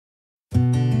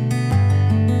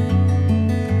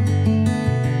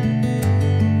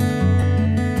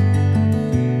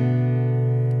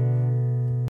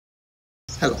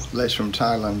Les from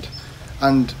Thailand.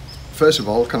 And first of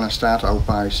all, can I start out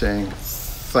by saying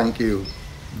thank you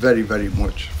very, very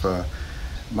much for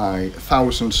my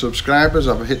 1,000 subscribers.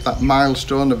 I've hit that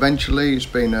milestone eventually. It's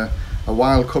been a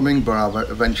while coming, but I've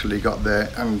eventually got there,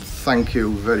 and thank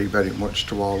you very, very much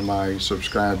to all my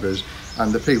subscribers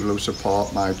and the people who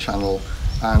support my channel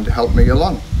and help me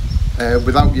along.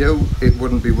 Without you, it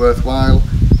wouldn't be worthwhile,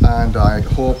 and I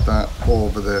hope that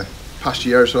over the past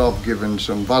year or so I've given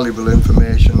some valuable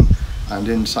information and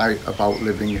insight about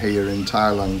living here in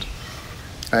Thailand.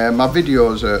 My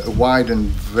videos are wide and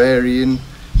varying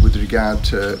with regard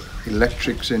to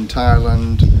electrics in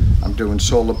Thailand. I'm doing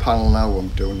solar panel now,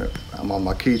 I'm on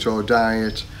my keto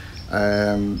diet,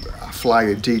 I fly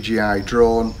a DJI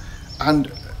drone,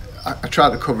 and I try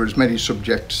to cover as many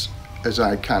subjects as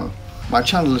I can. My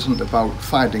channel isn't about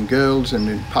finding girls in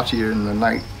Pattaya in the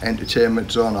night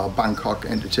entertainment zone or Bangkok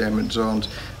entertainment zones.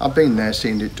 I've been there,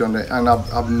 seen it, done it, and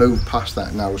I've moved past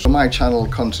that now. So my channel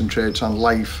concentrates on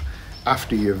life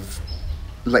after you've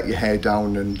let your hair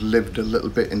down and lived a little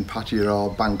bit in Pattaya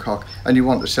or Bangkok and you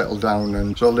want to settle down.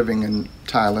 And so living in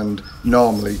Thailand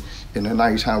normally in a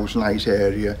nice house, nice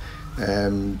area,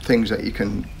 things that you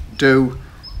can do,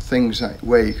 things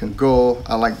where you can go.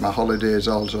 I like my holidays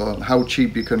also, and how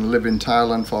cheap you can live in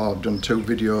Thailand for. I've done 2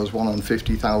 videos, one on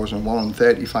 50,000, one on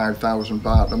 35,000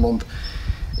 baht a month.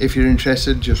 If you're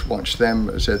interested, just watch them.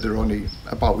 As I said, they're only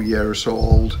about a year or so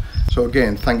old. So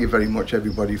again, thank you very much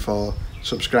everybody for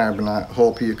subscribing. I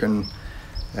hope you can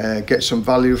get some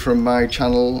value from my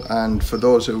channel, and for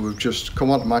those who have just come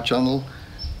onto my channel,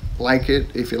 like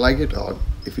it if you like it, or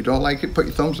if you don't like it, put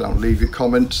your thumbs down, leave your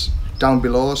comments down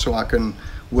below so I can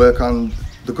work on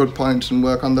the good points and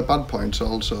work on the bad points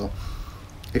also.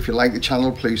 If you like the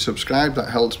channel, please subscribe, that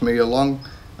helps me along,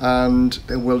 and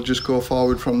then we'll just go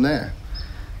forward from there.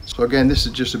 So again, this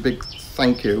is just a big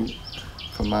thank you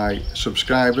for my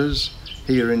subscribers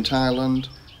here in Thailand,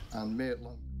 and may it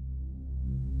long